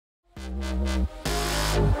Hey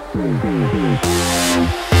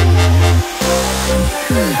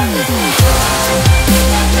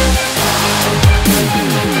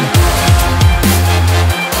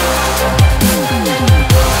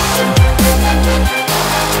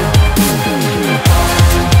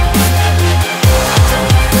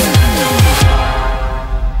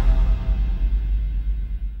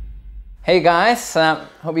guys,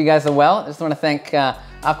 hope you guys are well. I just want to thank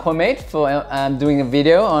Aqua for doing a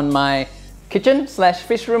video on my kitchen slash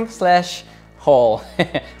fish room slash haul.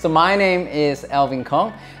 So my name is Alvin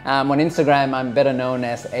Kong. On Instagram, I'm better known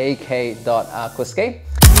as Ak.aquascape.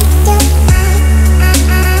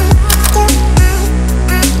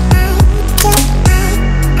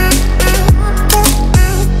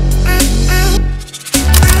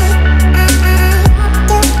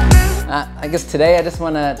 I guess today I just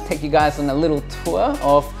want to take you guys on a little tour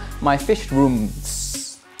of my fish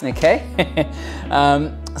rooms, okay?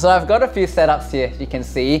 So I've got a few setups here, you can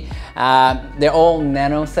see. They're all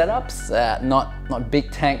nano setups, not big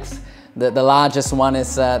tanks. The largest one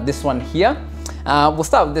is this one here. We'll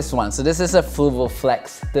start with this one. So this is a Fluval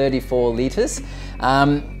Flex 34 liters.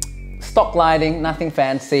 Stock lighting, nothing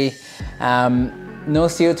fancy. No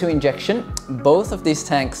CO2 injection. Both of these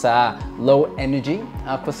tanks are low energy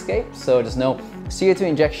aquascape, so there's no CO2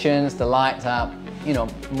 injections. The lights are,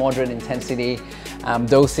 moderate intensity.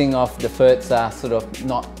 Dosing of the FERTs are sort of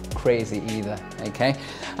not crazy either, okay?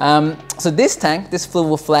 So this tank, this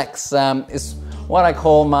Fluval Flex, is what I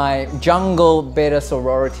call my jungle beta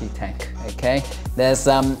sorority tank, okay? There's,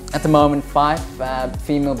 at the moment, 5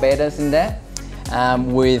 female betas in there.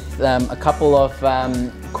 With a couple of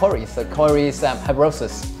cories, so cories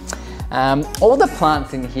hybrosus. All the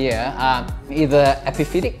plants in here are either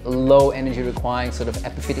epiphytic, low energy requiring sort of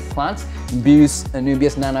epiphytic plants.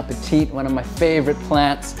 Anubias nana petite, one of my favorite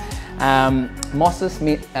plants. Mosses,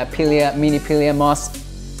 mini pilia moss.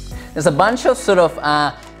 There's a bunch of sort of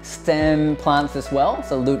stem plants as well.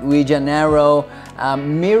 So Ludwigia narrow,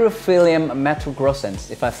 Myrophilium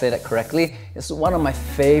metagrossens, if I say that correctly. It's one of my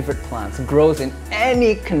favorite plants. It grows in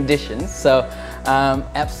any conditions, so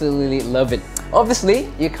absolutely love it. Obviously,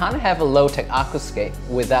 you can't have a low-tech aquascape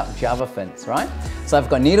without Java ferns, right? So I've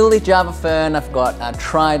got needle-leaf Java fern, I've got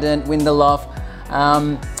Trident, Winterloaf,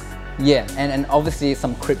 yeah, and obviously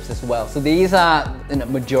some crypts as well. So these are the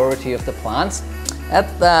majority of the plants. At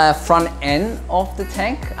the front end of the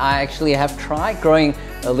tank, I actually have tried growing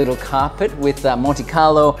a little carpet with Monte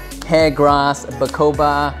Carlo, hairgrass,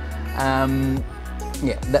 bacoba.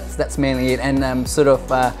 Yeah, that's mainly it, and sort of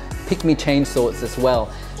pygmy chainsaws as well.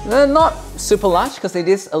 They're not super large because it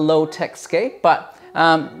is a low-tech scape, but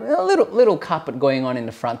a little carpet going on in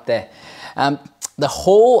the front there. The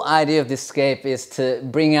whole idea of this scape is to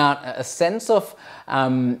bring out a sense of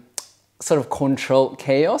sort of controlled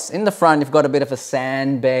chaos. In the front, you've got a bit of a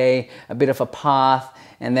sand bay, a bit of a path,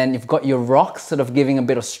 and then you've got your rocks sort of giving a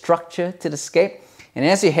bit of structure to the scape. And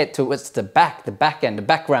as you head towards the back end, the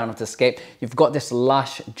background of the scape, you've got this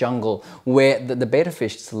lush jungle where the betta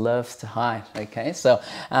fish loves to hide, okay? So,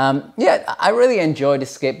 yeah, I really enjoy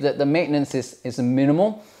this scape. The maintenance is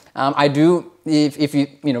minimal. I do, if you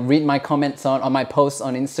read my comments on my posts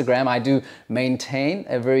on Instagram, I do maintain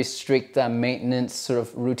a very strict maintenance sort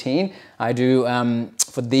of routine. I do,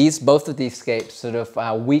 for both of these scapes, sort of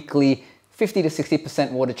weekly 50 to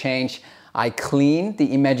 60% water change. I clean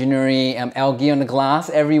the imaginary algae on the glass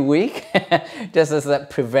every week, just as a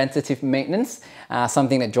preventative maintenance,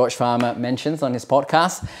 something that George Farmer mentions on his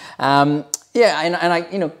podcast. Yeah, and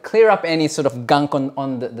I clear up any sort of gunk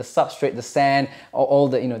on the substrate, the sand, or all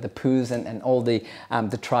the the poos and all the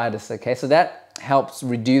detritus. Okay, so that helps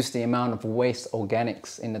reduce the amount of waste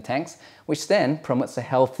organics in the tanks, which then promotes a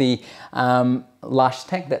healthy, lush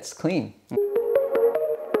tank that's clean.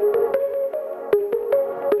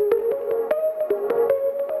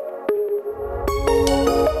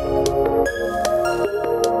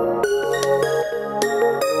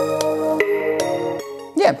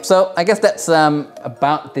 Yeah, so I guess that's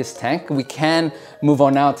about this tank. We can move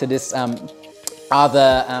on now to this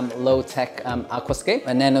other low-tech aquascape,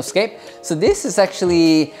 a nanoscape. So this is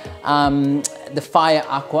actually the Fire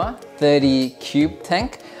Aqua 30 cube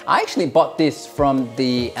tank. I actually bought this from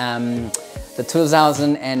the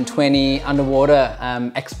 2020 Underwater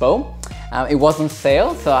Expo. It was on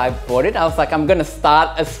sale, so I bought it. I was like, I'm gonna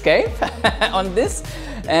start a scape on this,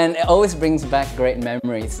 and it always brings back great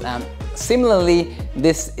memories. Similarly,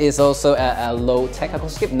 this is also a low-tech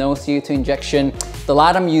aquascape, no CO2 injection. The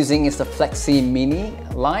light I'm using is the Flexi Mini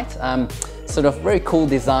light. Sort of very cool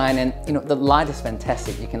design, and the light is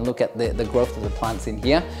fantastic. You can look at the growth of the plants in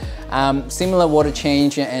here. Similar water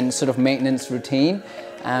change and sort of maintenance routine.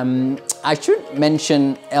 I should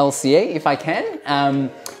mention LCA if I can.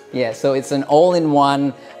 Yeah, so it's an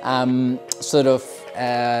all-in-one sort of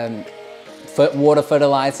water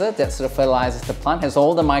fertilizer that sort of fertilizes the plant, has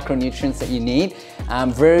all the micronutrients that you need,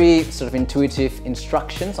 very sort of intuitive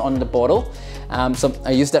instructions on the bottle. So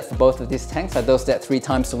I use that for both of these tanks. I dose that 3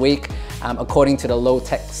 times a week according to the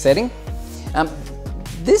low-tech setting.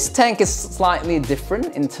 This tank is slightly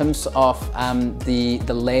different in terms of the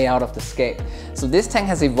layout of the scape. So this tank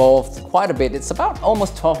has evolved quite a bit. It's about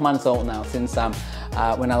almost 12 months old now since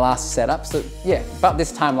when I last set up. So yeah, about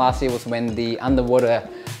this time last year was when the underwater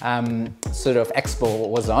sort of expo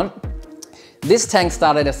was on. This tank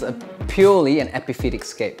started as purely an epiphytic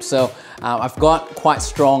scape. So I've got quite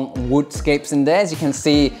strong wood scapes in there, as you can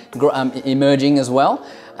see, emerging as well.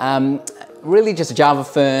 Really just Java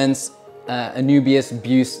ferns, Anubias,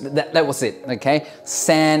 Buse, that was it, okay?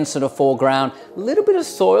 Sand sort of foreground, a little bit of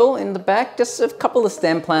soil in the back, just a couple of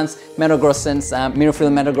stem plants, Metagrossens,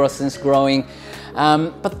 Myrophyllum metagrossens growing.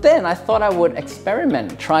 But then I thought I would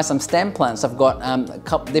experiment, try some stem plants. I've got a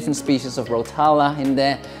couple different species of Rotala in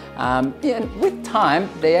there. Yeah, and with time,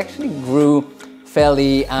 they actually grew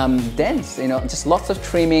fairly dense, you know, just lots of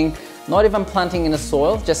trimming, not even planting in the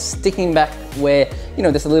soil, just sticking back where, you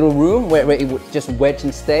know, there's a little room where it would just wedge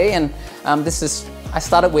and stay. And I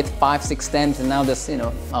started with 5-6 stems and now there's, you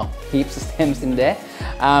know, heaps of stems in there.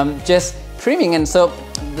 Just trimming, and so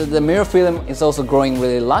the Myrophyllum is also growing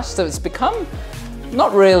really lush, so it's become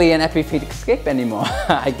not really an epiphytic scape anymore,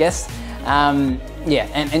 I guess. Yeah,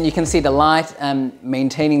 and you can see the light,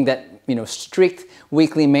 maintaining that, you know, strict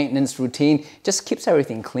weekly maintenance routine just keeps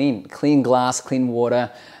everything clean. Clean glass, clean water.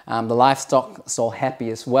 The livestock is all happy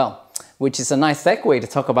as well, which is a nice segue to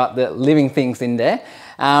talk about the living things in there.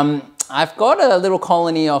 I've got a little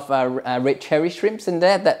colony of red cherry shrimps in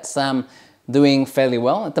there that's doing fairly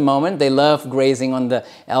well at the moment. They love grazing on the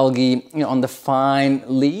algae, you know, on the fine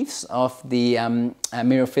leaves of the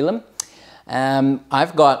Myrophyllum.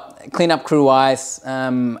 I've got cleanup crew-wise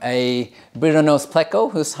a Brittle-nosed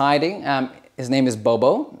pleco who's hiding. His name is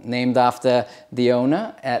Bobo, named after the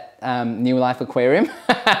owner at New Life Aquarium.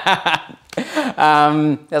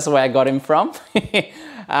 That's where I got him from.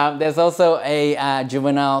 There's also a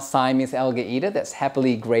juvenile Siamese algae eater that's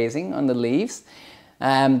happily grazing on the leaves.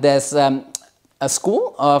 There's a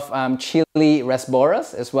school of Chili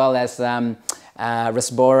rasboras as well as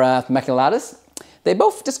Rasbora maculatus. They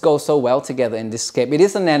both just go so well together in this scape. It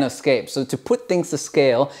is a nano scape, so to put things to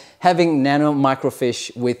scale, having nano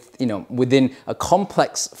microfish with, you know, within a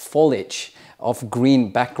complex foliage of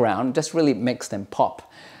green background just really makes them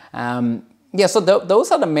pop. Yeah, so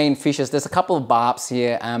those are the main fishes. There's a couple of barbs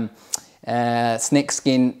here, snake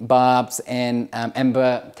skin barbs and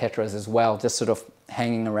amber tetras as well, just sort of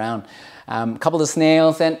hanging around. A couple of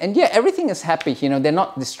snails, and yeah, everything is happy. You know, they're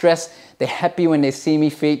not distressed. They're happy when they see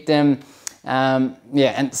me feed them.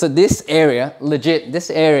 Yeah, and so this area, legit, this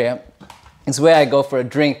area is where I go for a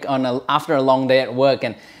drink after a long day at work.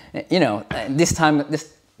 And you know, this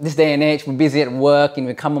day and age, we're busy at work and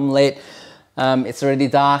we come home late. It's already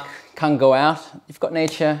dark, can't go out. You've got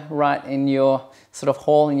nature right in your sort of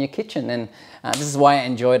hall in your kitchen, and this is why I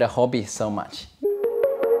enjoy the hobby so much.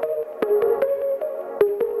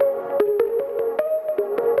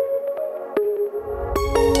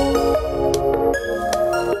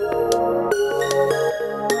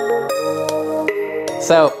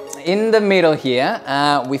 So in the middle here,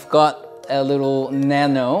 we've got a little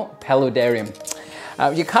nano paludarium.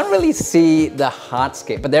 You can't really see the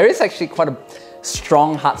hardscape, but there is actually quite a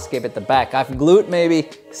strong hardscape at the back. I've glued maybe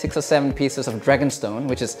 6 or 7 pieces of dragonstone,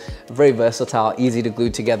 which is very versatile, easy to glue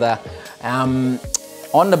together. On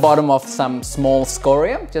the bottom of some small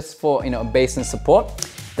scoria, just for, you know, basin support.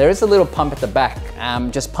 There is a little pump at the back,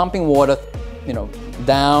 just pumping water, you know,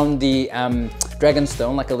 down the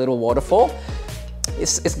dragonstone like a little waterfall.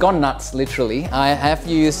 It's gone nuts, literally. I have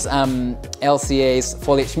used LCA's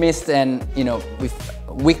foliage mist, and, you know, with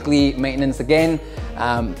weekly maintenance again,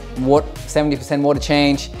 70% water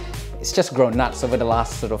change. It's just grown nuts over the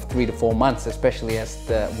last sort of 3 to 4 months, especially as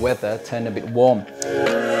the weather turned a bit warm.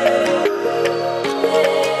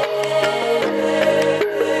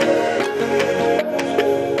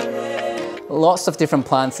 Lots of different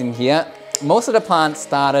plants in here. Most of the plants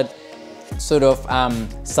started sort of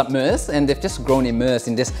submersed, and they've just grown immersed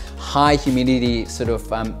in this high humidity sort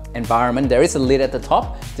of environment. There is a lid at the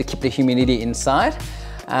top to keep the humidity inside.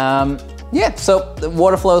 Yeah, so the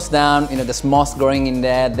water flows down, you know, there's moss growing in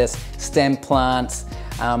there, there's stem plants,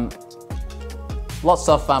 lots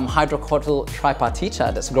of hydrocotyl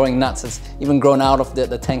tripartita that's growing nuts. It's even grown out of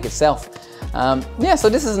the tank itself. Yeah, so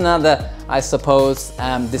this is another, I suppose,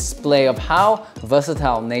 display of how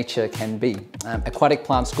versatile nature can be. Aquatic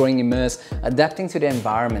plants growing immersed, adapting to the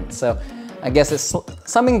environment. So I guess it's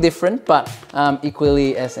something different, but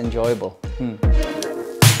equally as enjoyable.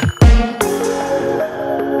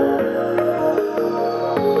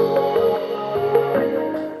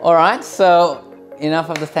 All right, so enough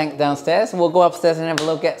of the tank downstairs. We'll go upstairs and have a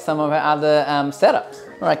look at some of our other setups.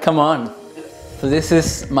 All right, come on. So this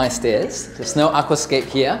is my stairs. There's no aquascape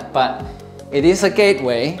here, but it is a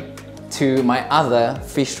gateway to my other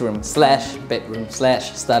fish room slash bedroom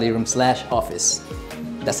slash study room slash office.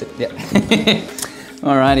 That's it, yeah.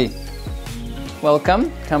 Alrighty,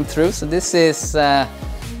 welcome, come through. So this is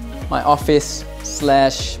my office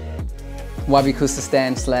slash Wabi Kusa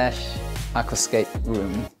stand slash aquascape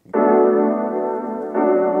room.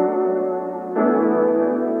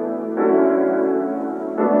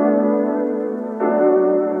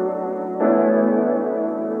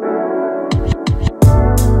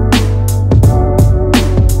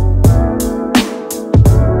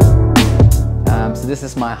 This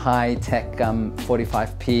is my high-tech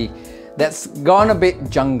 45p that's gone a bit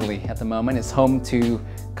jungly at the moment. It's home to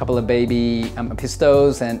a couple of baby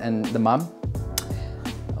apistos and the mum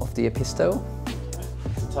of the apisto.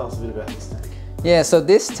 So tell us a bit about this tank. Yeah, so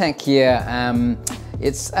this tank here,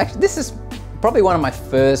 it's actually, this is probably one of my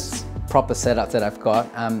first proper setups that I've got.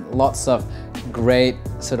 Lots of great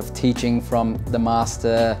sort of teaching from the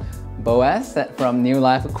master Boaz from New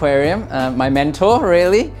Life Aquarium, my mentor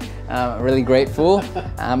really. Really grateful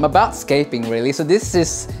about scaping really. So this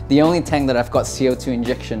is the only tank that I've got CO2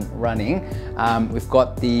 injection running. We've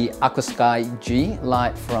got the AquaSky G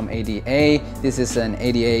light from ADA. This is an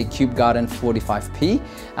ADA Cube Garden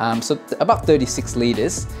 45p, so about 36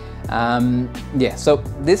 liters. Yeah, so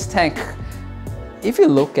this tank, if you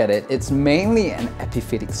look at it, it's mainly an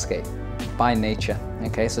epiphytic scape by nature.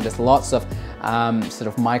 Okay, so there's lots of sort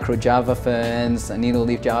of micro java ferns, needle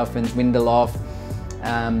leaf java ferns, winterloff.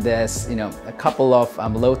 There's, you know, a couple of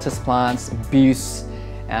lotus plants, buse,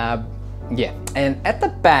 yeah. And at the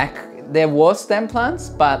back, there was stem plants,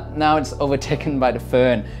 but now it's overtaken by the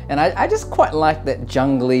fern. And I just quite like that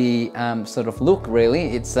jungly sort of look,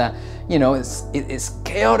 really. It's, you know, it's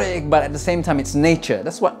chaotic, but at the same time, it's nature.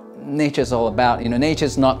 That's what nature is all about. You know,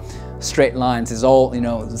 nature's not straight lines. It's all, you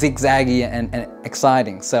know, zigzaggy and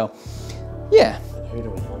exciting. So, yeah.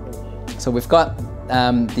 So we've got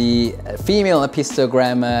the female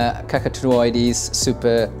Apistogramma Cacatuoides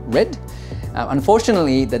super red.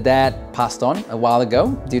 Unfortunately, the dad passed on a while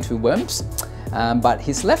ago due to worms, but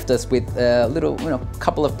he's left us with a little, you know,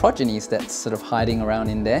 couple of progenies that's sort of hiding around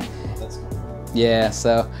in there. That's cool. Yeah,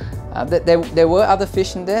 so there were other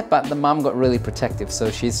fish in there, but the mum got really protective,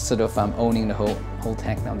 so she's sort of owning the whole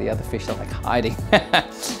tank now. The other fish are like hiding.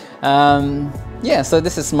 Yeah, so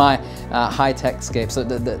this is my high-tech scape. So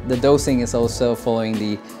the dosing is also following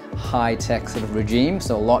the high-tech sort of regime.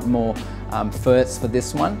 So a lot more ferts for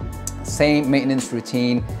this one. Same maintenance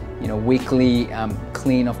routine, you know, weekly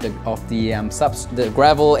clean of the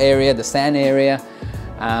gravel area, the sand area,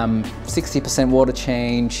 60% water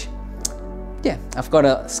change. Yeah, I've got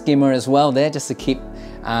a skimmer as well there just to keep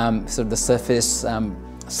sort of the surface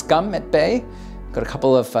scum at bay. Got a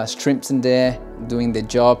couple of shrimps in there doing their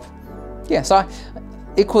job. Yeah, so I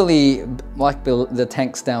equally like the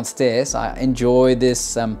tanks downstairs. I enjoy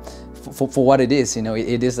this for what it is. You know,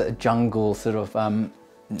 it is a jungle sort of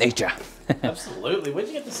nature. Absolutely. Where'd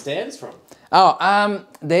you get the stands from? Oh,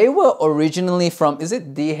 they were originally from, is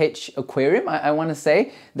it DH Aquarium? I want to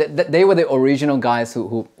say that they were the original guys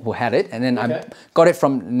who had it, and then I got it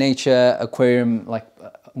from Nature Aquarium, like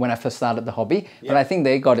when I first started the hobby. Yep. But I think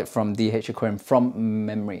they got it from DH Aquarium from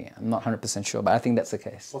memory. I'm not 100% sure, but I think that's the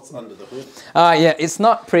case. What's under the hood? Yeah, it's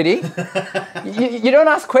not pretty. you don't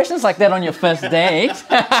ask questions like that on your first date.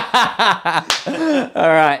 All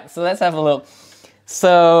right, so let's have a look.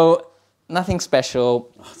 So, nothing special.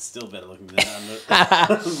 Oh, it's still better looking than my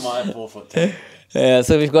 4'10". Yeah,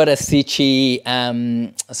 so we've got a Sichi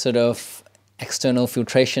sort of external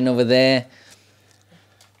filtration over there.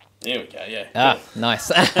 There we go, yeah. Ah,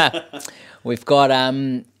 nice. We've got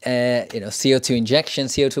you know, CO2 injection,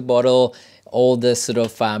 CO2 bottle, all the sort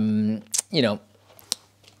of you know,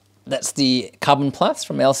 that's the Carbon Plus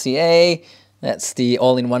from LCA. That's the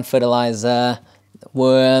all-in-one fertilizer,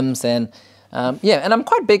 worms, and yeah, and I'm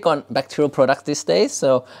quite big on bacterial products these days,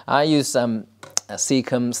 so I use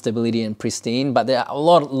Seacom, Stability, and Pristine, but there are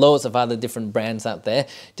loads of other different brands out there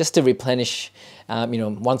just to replenish, you know,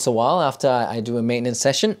 once a while after I do a maintenance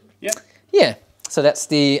session. Yep. Yeah, so that's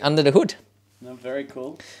the under the hood. No, very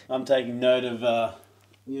cool. I'm taking note of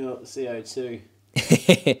your CO2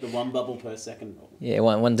 The 1 bubble per second. Yeah,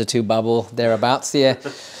 one to 2 bubble thereabouts. Yeah.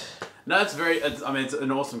 No, it's very. I mean, it's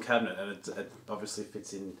an awesome cabinet, and it obviously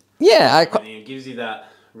fits in. Yeah, it gives you that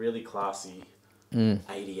really classy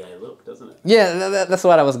ADA look, doesn't it? Yeah, that's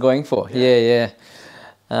what I was going for. Yeah.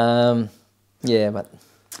 Yeah, but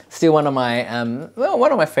still one of my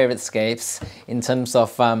one of my favorite scapes in terms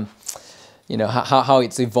of you know how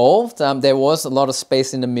it's evolved. There was a lot of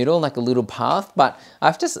space in the middle, like a little path, but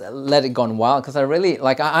I've just let it gone wild because I really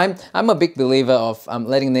like. I'm a big believer of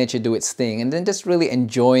letting nature do its thing and then just really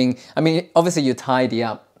enjoying. I mean, obviously you tidy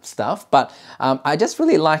up stuff, but I just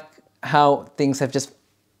really like how things have just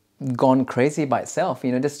gone crazy by itself,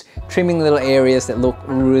 you know, just trimming little areas that look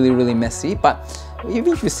really messy. But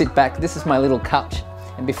even if you sit back, this is my little couch,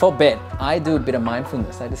 and before bed I do a bit of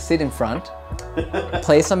mindfulness. I just sit in front,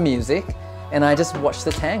 play some music, and I just watch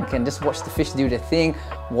the tank and just watch the fish do their thing,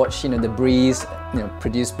 watch, you know, the breeze, you know,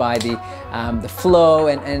 produced by the flow,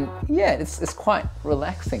 and yeah, it's quite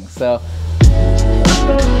relaxing. So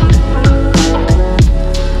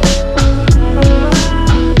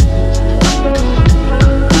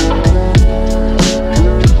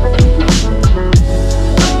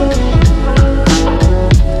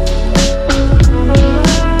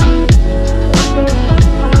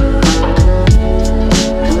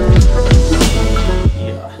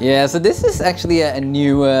yeah, so this is actually a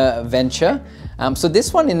newer venture. So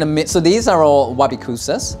this one in the mid, so these are all Wabi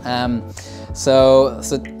Kusas. So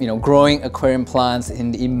you know, growing aquarium plants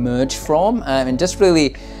in the emerge form, and just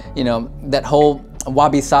really, you know, that whole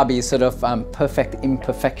wabi-sabi sort of perfect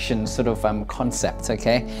imperfection sort of concept.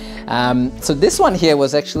 Okay, so this one here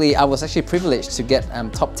was actually, I was actually privileged to get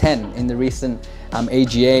top 10 in the recent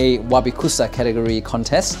AGA Wabi Kusa category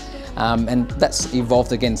contest. And that's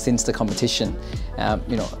evolved again since the competition.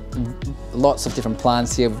 You know, lots of different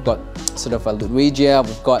plants here. We've got sort of a Ludwigia,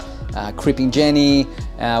 we've got Creeping Jenny,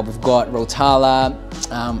 we've got Rotala,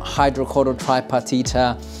 Hydrocodal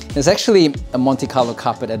tripartita. There's actually a Monte Carlo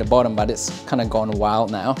carpet at the bottom, but it's kind of gone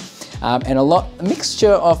wild now. And a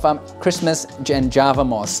mixture of Christmas and Java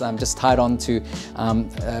moss just tied onto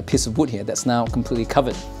a piece of wood here that's now completely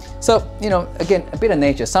covered. So, you know, again, a bit of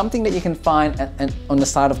nature, something that you can find on the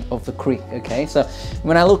side of the creek, okay? So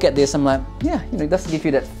when I look at this, I'm like, yeah, you know, it does give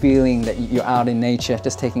you that feeling that you're out in nature,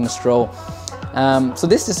 just taking a stroll. So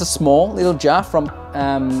this is a small little jar from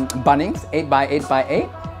Bunnings,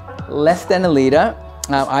 8x8x8, less than a liter.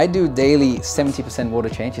 I do daily 70% water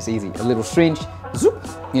change, it's easy. A little syringe, zoop,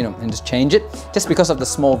 you know, and just change it. Just because of the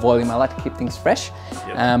small volume, I like to keep things fresh.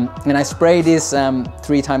 Yep. And I spray this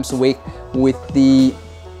 3 times a week with the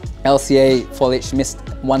LCA foliage mist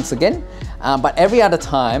once again, but every other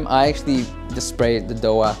time I actually just spray the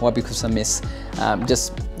DOA Wabi Kusa mist,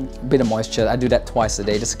 just a bit of moisture. I do that twice a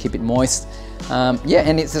day just to keep it moist. Yeah,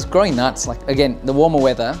 and it's just growing nuts. Like, again, the warmer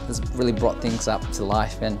weather has really brought things up to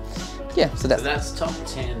life, and yeah, so that's top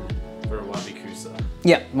 10 for Wabi Kusa.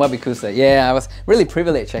 Yeah, Wabi Kusa. Yeah, I was really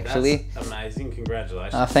privileged actually. That's amazing,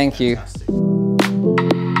 congratulations. Thank you.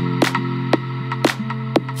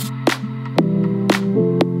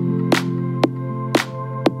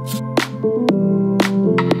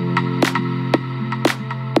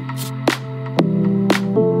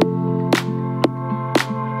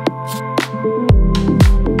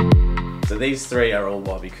 These 3 are all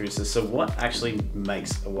Wabi Kusa. So what actually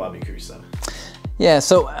makes a Wabi Kusa? Yeah,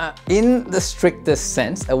 so in the strictest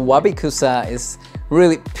sense, a Wabi Kusa is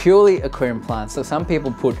really purely aquarium plants. So some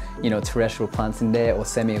people put, you know, terrestrial plants in there or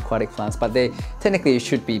semi-aquatic plants, but they technically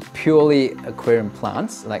should be purely aquarium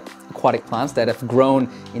plants, like aquatic plants that have grown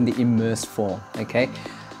in the immersed form, okay?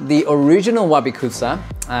 The original Wabi Kusa,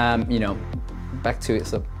 you know, back to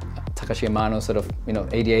so Takashi Amano sort of, you know,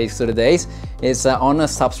 ADA sort of days, is on a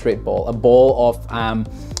substrate ball, a ball of,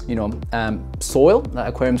 you know, soil,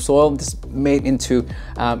 aquarium soil, just made into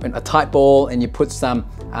a tight ball, and you put some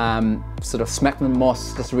sort of smegma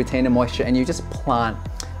moss just to retain the moisture, and you just plant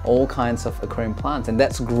all kinds of aquarium plants, and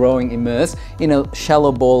that's growing immersed in a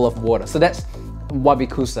shallow bowl of water. So that's Wabi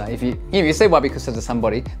Kusa. If you say Wabi Kusa to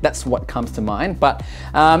somebody, that's what comes to mind. But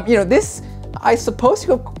you know, this, I suppose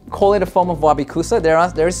you could call it a form of Wabi Kusa.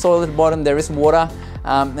 There is soil at the bottom, there is water,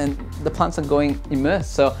 and the plants are going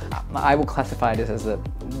immersed. So I will classify this as a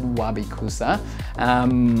Wabi Kusa.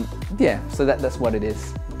 Yeah, so that's what it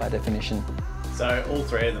is by definition. So all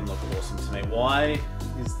 3 of them look awesome to me. Why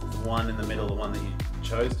is the one in the middle the one that you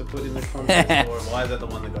chose to put in the contest, or why is that the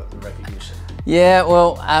one that got the recognition? Yeah,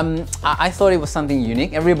 well, I thought it was something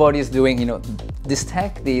unique. Everybody's doing, you know, this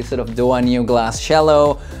tech, the sort of DJI Neo glass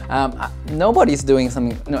shallow. Nobody's doing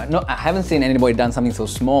something, no, I haven't seen anybody done something so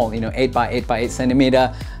small, you know, 8 by 8 by 8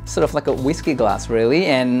 centimeter, sort of like a whiskey glass really.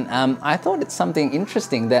 And I thought it's something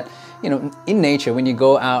interesting that, you know, in nature, when you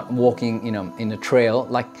go out walking, you know, in a trail,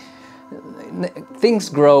 like, things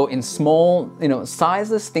grow in small, you know,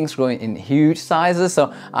 sizes, things grow in huge sizes.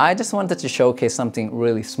 So I just wanted to showcase something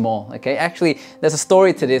really small, okay? Actually, there's a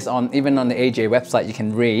story to this even on the AJ website you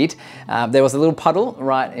can read. There was a little puddle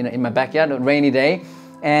right in my backyard, a rainy day.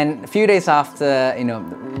 And a few days after, you know,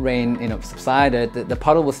 the rain, you know, subsided, the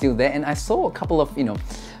puddle was still there. And I saw a couple of, you know,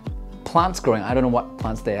 plants growing. I don't know what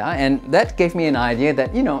plants they are. And that gave me an idea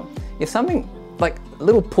that, you know, if something like a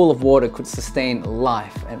little pool of water could sustain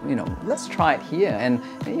life, and you know, let's try it here. And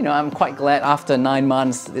you know, I'm quite glad after 9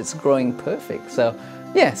 months it's growing perfect. So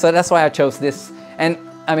yeah, so that's why I chose this. And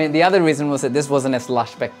I mean, the other reason was that this wasn't as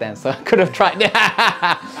lush back then, so I could have tried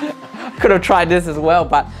this as well.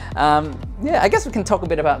 But yeah, I guess we can talk a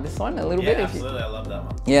bit about this one a little bit. Yeah, absolutely, I love that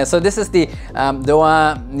one. Yeah, so this is the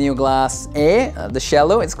DJI Neo Glass Air, the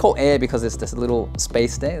shallow. It's called Air because it's this little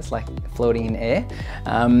space there. It's like floating in air.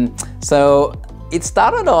 So it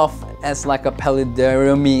started off as like a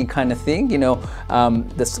paludarium-y kind of thing, you know,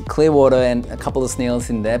 there's clear water and a couple of snails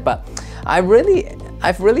in there. But I've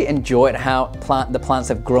really enjoyed how the plants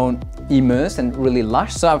have grown immersed and really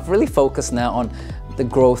lush. So I've really focused now on the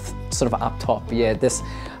growth sort of up top. Yeah, there's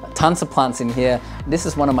tons of plants in here. This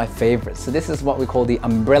is one of my favorites. So this is what we call the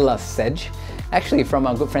umbrella sedge, actually from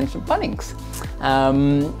our good friends from Bunnings.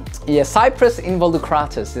 Yeah, Cypress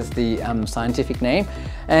involucratus is the scientific name,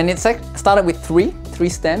 and it's started with three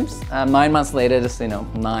stems. 9 months later, just, you know,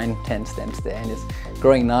 9, 10 stems there, and it's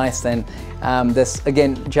growing nice. And there's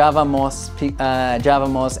again Java moss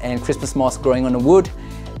and Christmas moss growing on the wood.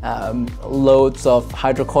 Loads of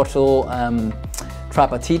hydrocortal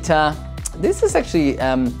tripartita. This is actually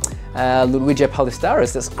Ludwigia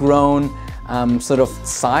palustris that's grown sort of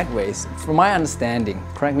sideways. From my understanding,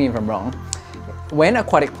 correct me if I'm wrong, when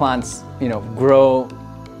aquatic plants, you know, grow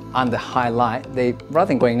under high light, rather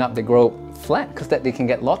than going up, they grow flat because they can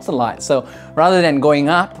get lots of light. So rather than going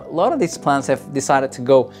up, a lot of these plants have decided to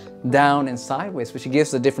go down and sideways, which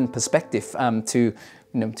gives a different perspective to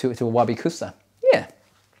a Wabi Kusa. Yeah.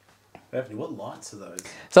 What lights are those?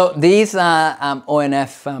 So these are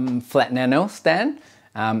ONF flat nano stand,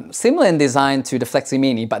 similar in design to the Flexi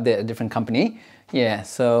Mini, but they're a different company. Yeah,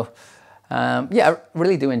 so yeah, I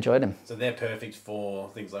really do enjoy them. So they're perfect for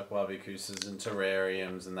things like Wabi Kusas and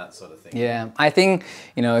terrariums and that sort of thing. Yeah, I think,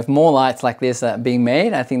 you know, if more lights like this are being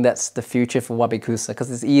made, I think that's the future for Wabi Kusa because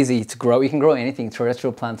it's easy to grow. You can grow anything,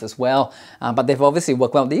 terrestrial plants as well, but they've obviously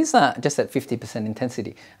worked well. These are just at 50%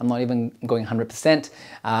 intensity. I'm not even going 100%.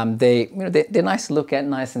 They're nice to look at,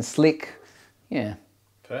 nice and slick. Yeah.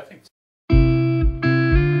 Perfect.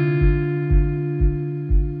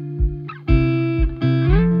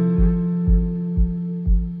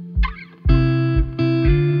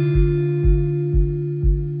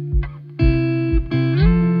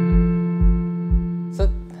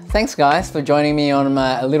 Thanks guys for joining me on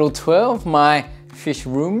a little tour of my fish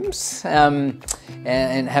rooms and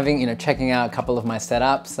having, you know, checking out a couple of my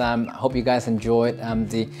setups. I hope you guys enjoyed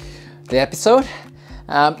the episode.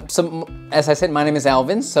 So as I said, my name is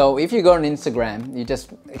Alvin. So if you go on Instagram, you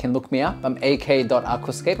can look me up. I'm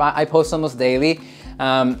Ak.aquascape. I post almost daily,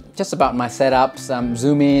 just about my setups,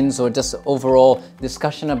 zoom-ins, or just overall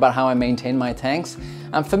discussion about how I maintain my tanks.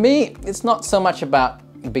 For me, it's not so much about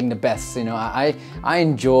being the best, you know. I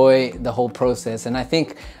enjoy the whole process, and I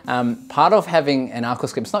think part of having an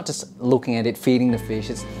aquascape, it's not just looking at it, feeding the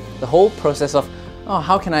fish, it's the whole process of, oh,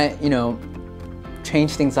 how can I, you know,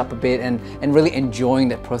 change things up a bit and really enjoying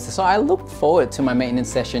that process. So I look forward to my maintenance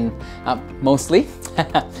session mostly,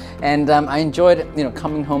 and I enjoyed, you know,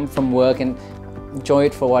 coming home from work and enjoy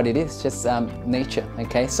it for what it is, just nature.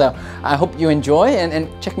 Okay, so I hope you enjoy, and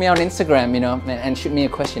check me out on Instagram, you know, and shoot me a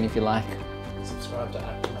question if you like. Subscribe to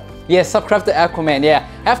Aqua. Yeah, subscribe to Aquaman. Yeah,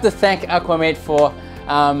 I have to thank Aquaman for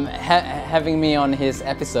having me on his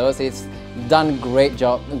episodes. It's done great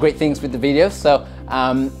things with the videos. So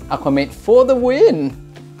Aquaman for the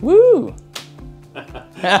win! Woo!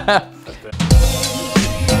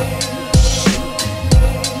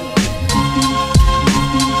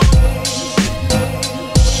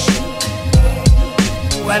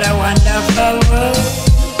 What a wonderful world.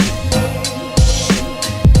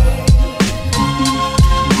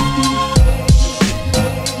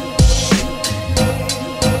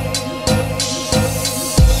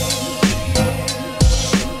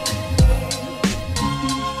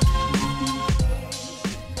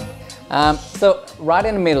 So right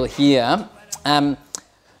in the middle here,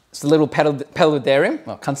 it's a little paludarium.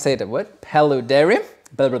 Well, I can't say the word. Paludarium.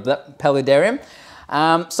 Blah, blah, blah, paludarium.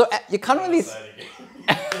 So you can't really...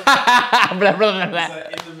 blah, blah, blah, blah. So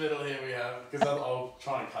in the middle here we have, because I'll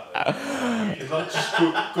try and cut it. It's not just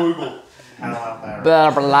Google.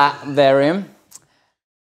 Blah, blah, aquarium.